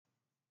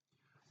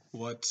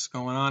What's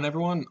going on,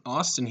 everyone?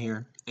 Austin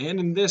here. And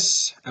in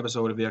this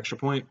episode of The Extra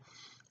Point,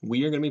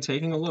 we are going to be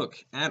taking a look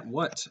at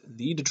what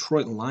the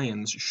Detroit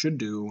Lions should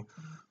do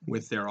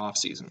with their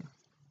offseason.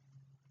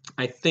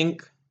 I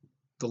think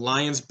the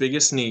Lions'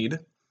 biggest need,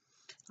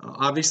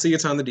 obviously,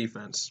 it's on the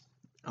defense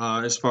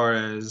as far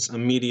as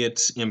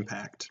immediate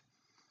impact.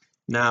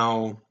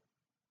 Now,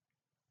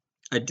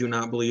 I do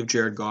not believe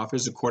Jared Goff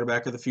is the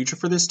quarterback of the future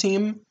for this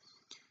team.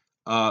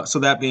 So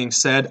that being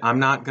said, I'm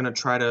not going to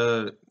try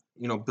to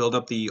build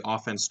up the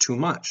offense too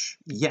much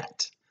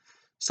yet.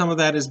 Some of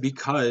that is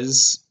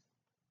because,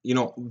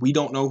 we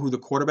don't know who the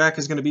quarterback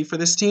is going to be for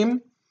this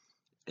team.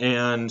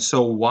 And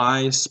so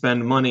why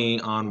spend money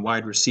on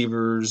wide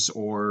receivers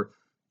or,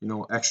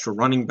 extra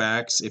running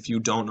backs if you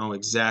don't know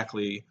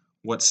exactly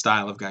what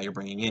style of guy you're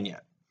bringing in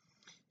yet?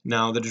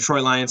 Now, the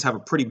Detroit Lions have a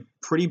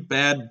pretty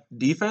bad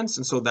defense,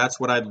 and so that's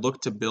what I'd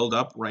look to build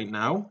up right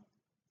now,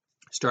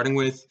 starting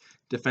with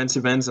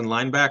defensive ends and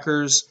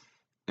linebackers,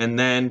 and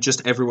then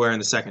just everywhere in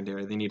the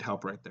secondary. They need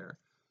help right there.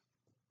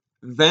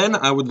 Then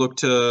I would look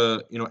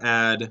to,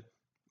 add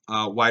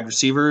wide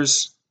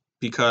receivers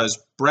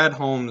because Brad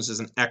Holmes is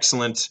an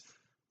excellent,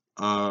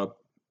 wide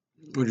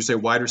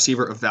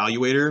receiver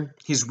evaluator.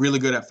 He's really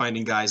good at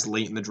finding guys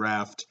late in the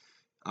draft,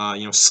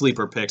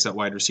 sleeper picks at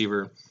wide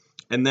receiver,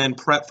 and then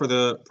prep for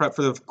the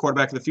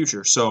quarterback of the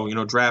future. So,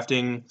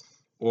 drafting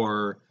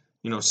or,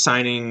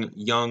 signing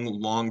young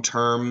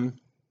long-term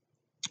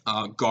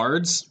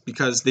guards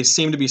because they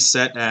seem to be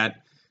set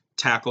at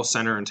tackle,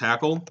 center, and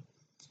tackle.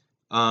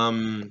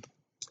 Now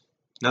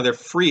they're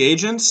free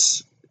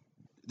agents.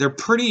 They're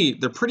pretty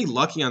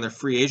lucky on their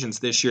free agents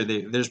this year.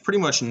 There's pretty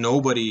much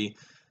nobody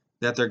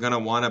that they're gonna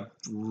want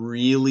to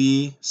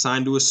really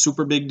sign to a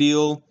super big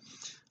deal.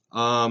 If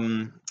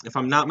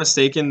I'm not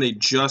mistaken, they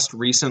just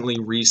recently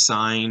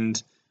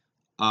re-signed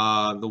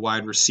the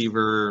wide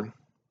receiver.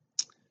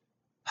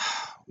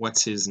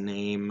 What's his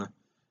name?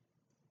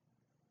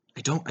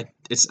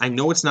 I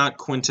know it's not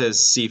Quintez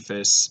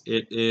Cephas.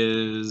 It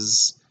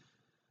is.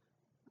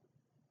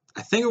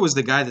 I think it was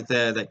the guy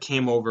that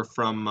came over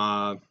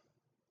from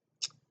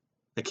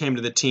that came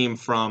to the team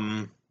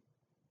from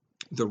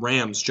the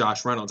Rams,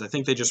 Josh Reynolds. I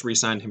think they just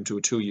re-signed him to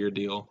a 2-year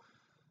deal.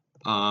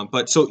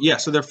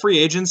 So they're free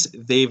agents.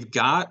 They've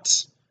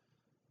got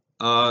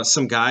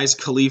some guys.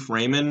 Khalif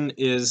Raymond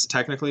is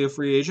technically a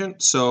free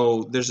agent,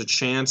 so there's a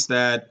chance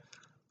that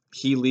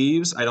he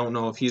leaves. I don't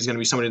know if he's going to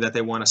be somebody that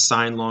they want to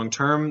sign long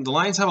term. The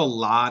Lions have a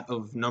lot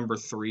of number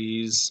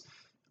 3s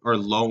or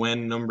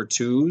low-end number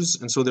 2s,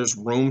 and so there's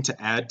room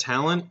to add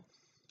talent.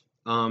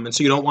 And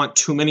so you don't want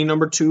too many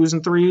number 2s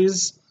and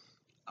 3s.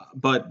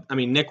 But, I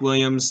mean, Nick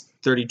Williams,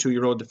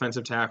 32-year-old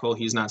defensive tackle,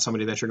 he's not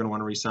somebody that you're going to want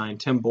to re-sign.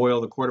 Tim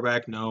Boyle, the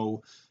quarterback,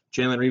 no.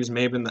 Jalen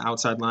Reeves-Maybin, the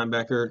outside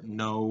linebacker,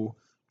 no.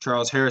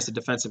 Charles Harris, the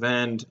defensive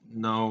end,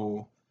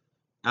 no.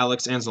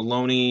 Alex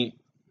Anzalone,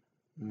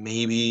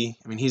 maybe.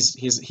 I mean,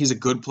 he's a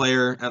good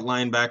player at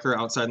linebacker,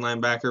 outside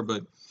linebacker,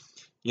 but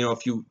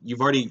if you've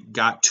already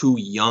got 2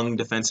 young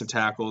defensive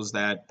tackles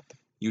that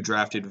you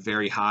drafted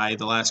very high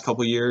the last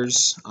couple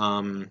years,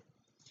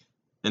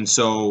 and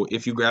so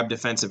if you grab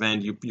defensive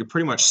end, you're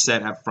pretty much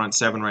set at front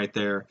 7 right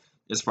there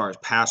as far as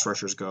pass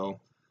rushers go.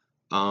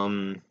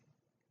 There's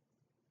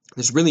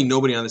really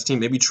nobody on this team.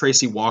 Maybe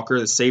Tracy Walker,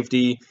 the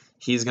safety,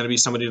 he's going to be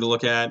somebody to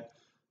look at.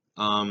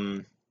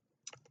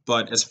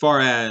 But as far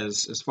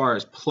as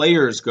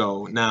players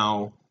go,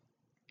 now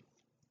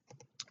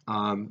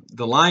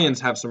the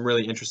Lions have some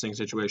really interesting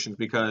situations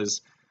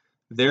because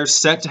they're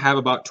set to have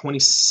about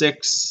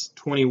 26,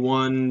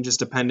 21, just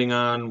depending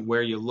on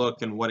where you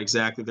look and what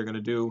exactly they're going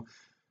to do,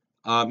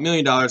 $1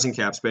 million in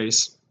cap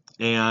space.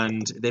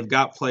 And they've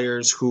got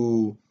players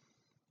who,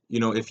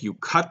 if you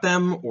cut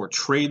them or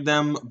trade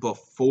them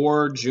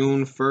before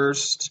June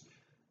 1st,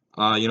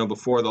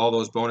 before all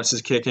those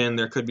bonuses kick in,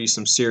 there could be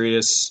some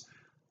serious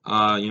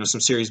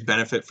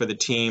benefit for the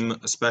team,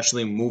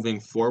 especially moving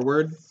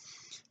forward.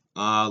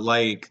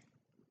 I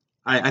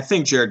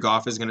think Jared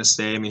Goff is going to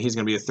stay. I mean, he's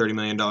going to be a $30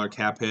 million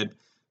cap hit,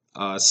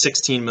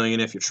 $16 million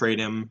if you trade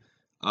him.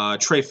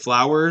 Trey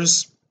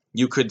Flowers,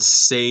 you could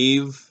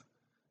save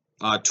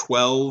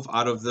 12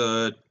 out of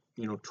the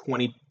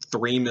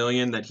 $23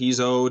 million that he's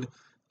owed.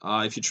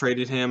 If you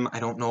traded him, I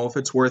don't know if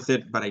it's worth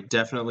it, but I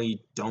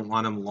definitely don't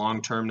want him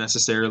long term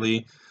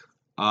necessarily.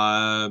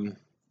 You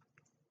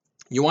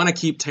want to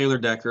keep Taylor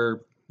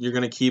Decker. You're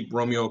going to keep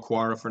Romeo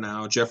Okwara for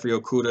now. Jeffrey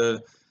Okudah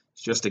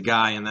is just a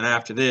guy, and then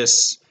after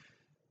this,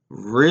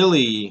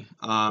 really,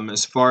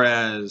 as far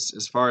as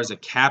a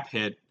cap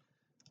hit,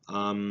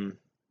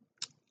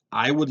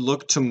 I would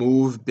look to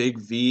move Big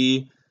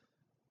V,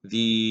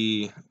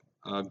 the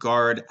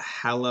guard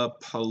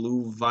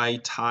Halapalu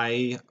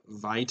Vaitai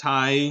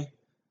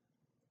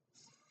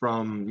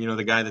from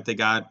the guy that they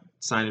got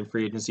signed in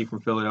free agency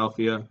from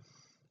Philadelphia.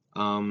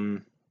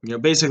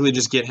 Basically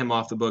just get him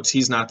off the books.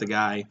 He's not the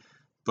guy,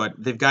 but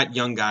they've got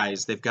young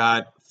guys. They've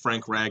got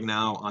Frank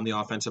Ragnow on the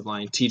offensive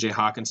line, T.J.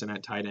 Hawkinson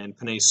at tight end,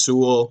 Penei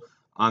Sewell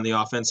on the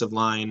offensive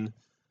line,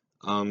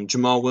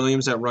 Jamal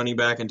Williams at running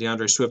back, and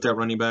DeAndre Swift at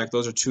running back.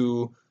 Those are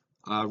 2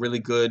 really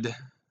good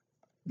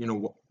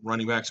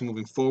running backs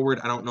moving forward.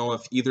 I don't know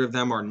if either of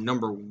them are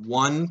number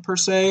one per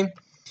se,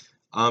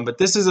 but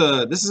this is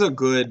a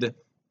good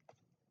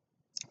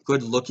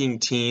looking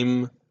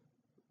team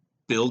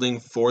building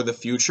for the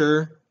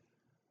future.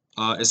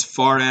 As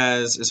far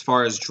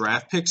as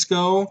draft picks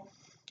go,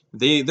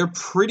 they're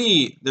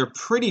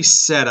pretty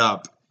set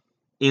up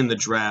in the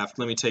draft.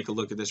 Let me take a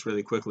look at this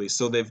really quickly.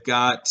 So they've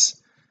got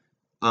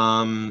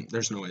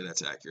there's no way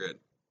that's accurate.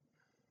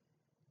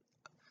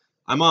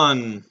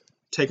 I'm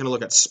taking a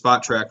look at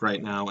Spot Track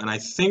right now, and I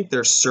think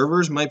their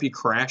servers might be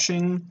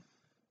crashing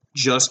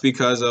just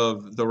because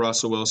of the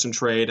Russell Wilson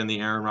trade and the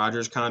Aaron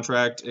Rodgers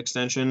contract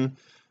extension.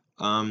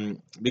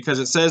 Because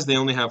it says they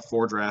only have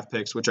 4 draft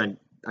picks, which I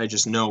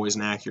just know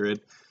isn't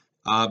accurate.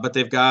 But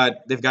they've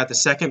got the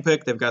second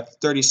pick, they've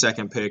got the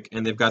 32nd pick,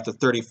 and they've got the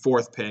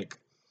 34th pick.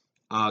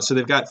 So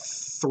they've got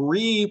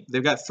three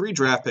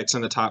draft picks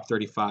in the top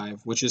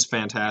 35, which is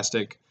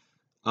fantastic.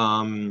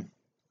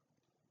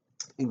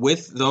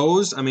 With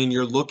those, I mean,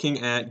 you're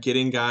looking at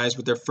getting guys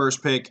with their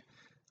first pick.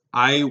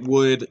 I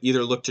would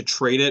either look to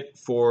trade it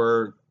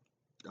for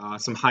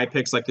some high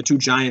picks like the 2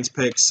 Giants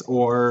picks,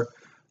 or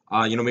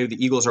maybe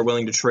the Eagles are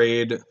willing to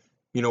trade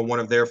one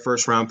of their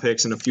first round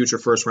picks and a future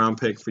first round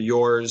pick for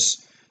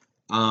yours.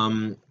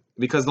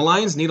 Because the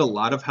Lions need a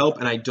lot of help,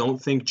 and I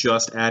don't think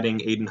just adding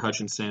Aiden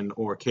Hutchinson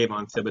or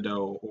Kayvon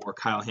Thibodeau or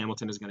Kyle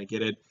Hamilton is going to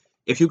get it.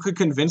 If you could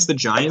convince the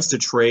Giants to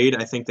trade,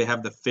 I think they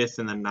have the 5th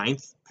and the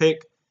 9th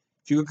pick.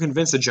 If you could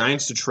convince the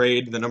Giants to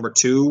trade the number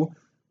 2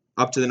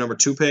 up to the number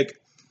 2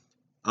 pick,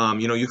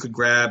 you could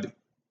grab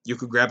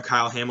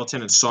Kyle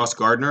Hamilton and Sauce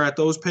Gardner at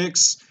those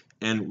picks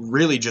and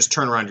really just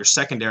turn around your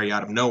secondary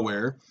out of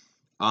nowhere.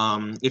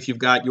 If you've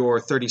got your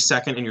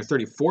 32nd and your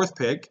 34th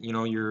pick,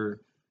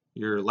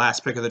 your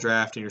last pick of the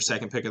draft and your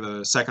second pick of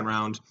the second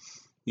round,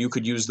 you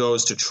could use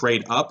those to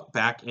trade up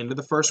back into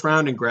the first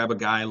round and grab a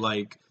guy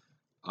like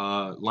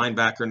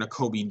linebacker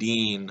Nakobe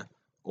Dean,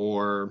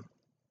 or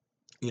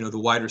the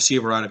wide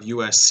receiver out of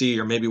USC,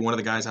 or maybe one of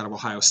the guys out of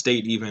Ohio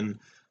State even,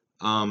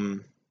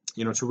 to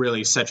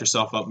really set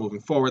yourself up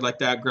moving forward like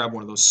that. Grab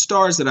one of those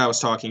stars that I was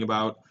talking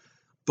about.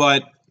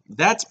 But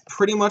that's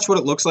pretty much what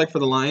it looks like for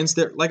the Lions.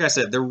 Like I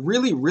said, they're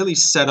really, really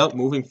set up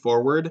moving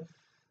forward.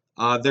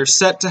 They're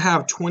set to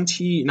have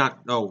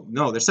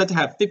they're set to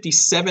have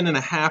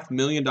 $57.5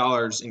 million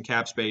in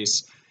cap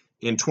space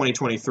in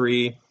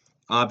 2023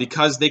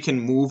 because they can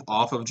move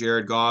off of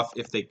Jared Goff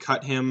if they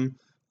cut him,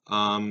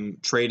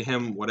 trade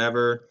him,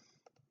 whatever.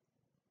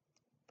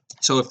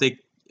 So if they'd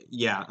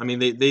be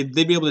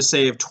able to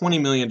save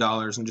 $20 million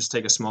and just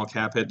take a small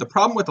cap hit. The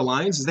problem with the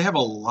Lions is they have a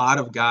lot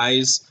of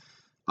guys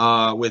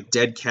with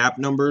dead cap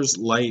numbers,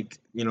 like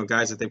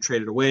guys that they've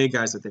traded away,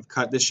 guys that they've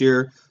cut this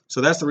year. So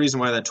that's the reason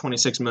why that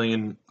 26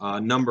 million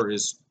number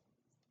is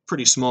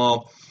pretty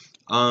small.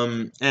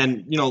 And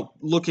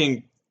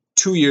looking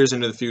 2 years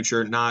into the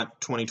future, not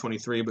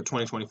 2023 but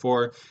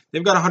 2024,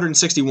 they've got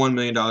 $161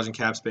 million in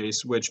cap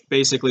space, which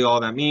basically all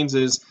that means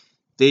is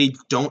they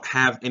don't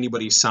have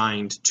anybody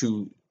signed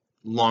to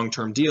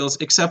long-term deals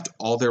except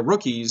all their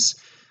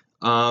rookies.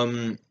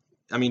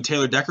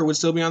 Taylor Decker would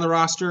still be on the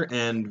roster,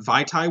 and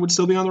Vaitai would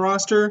still be on the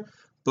roster,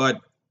 but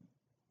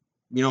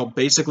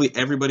basically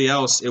everybody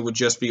else, it would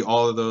just be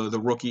all of the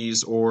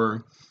rookies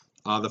or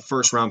the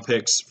first-round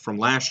picks from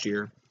last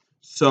year.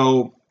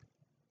 So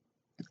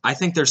I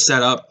think they're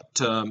set up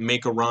to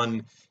make a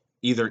run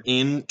either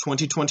in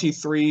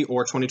 2023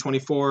 or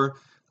 2024.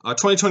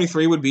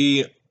 2023 would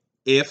be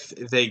if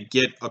they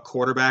get a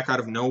quarterback out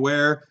of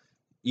nowhere,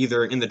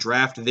 either in the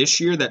draft this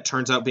year that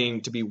turns out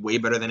to be way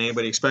better than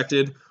anybody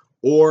expected,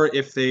 or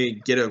if they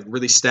get a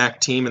really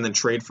stacked team and then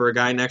trade for a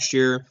guy next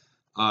year.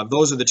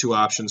 Those are the 2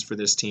 options for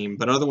this team.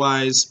 But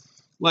otherwise,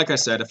 like I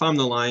said, if I'm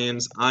the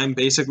Lions, I'm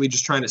basically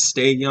just trying to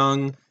stay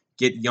young,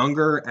 get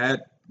younger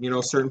at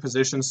certain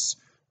positions,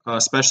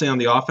 especially on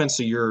the offense,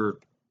 so your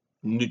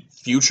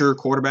future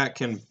quarterback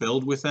can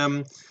build with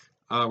them.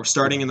 We're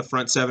starting in the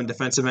front 7,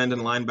 defensive end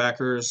and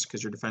linebackers,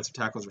 because your defensive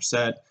tackles are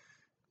set.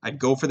 I'd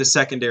go for the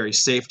secondary,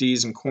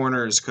 safeties and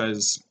corners,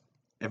 because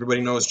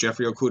everybody knows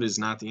Jeffrey Okudah is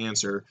not the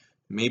answer.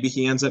 Maybe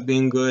he ends up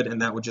being good,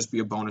 and that would just be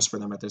a bonus for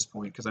them at this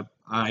point, because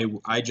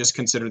I just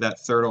consider that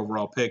 3rd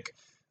overall pick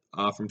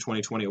from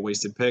 2020 a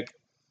wasted pick.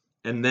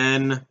 And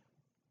then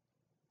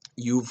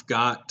you've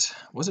got,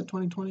 was it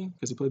 2020?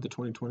 Because he played the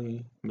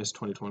 2020, missed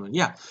 2021.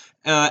 Yeah.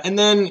 And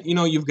then,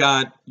 you've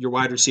got your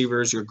wide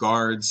receivers, your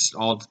guards,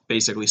 all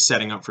basically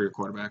setting up for your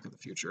quarterback of the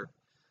future.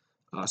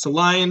 So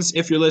Lions,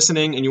 if you're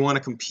listening and you want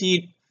to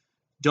compete,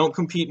 don't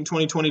compete in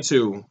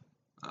 2022.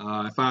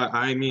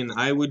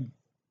 I would,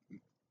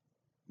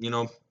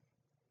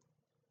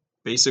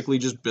 basically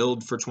just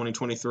build for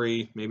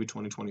 2023, maybe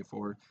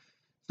 2024. It's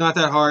not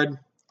that hard,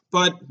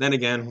 but then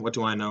again, what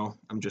do I know?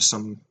 I'm just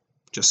some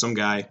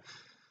guy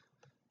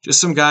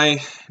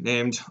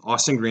named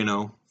Austin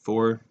Greeno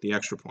for the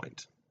Extra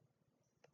Point.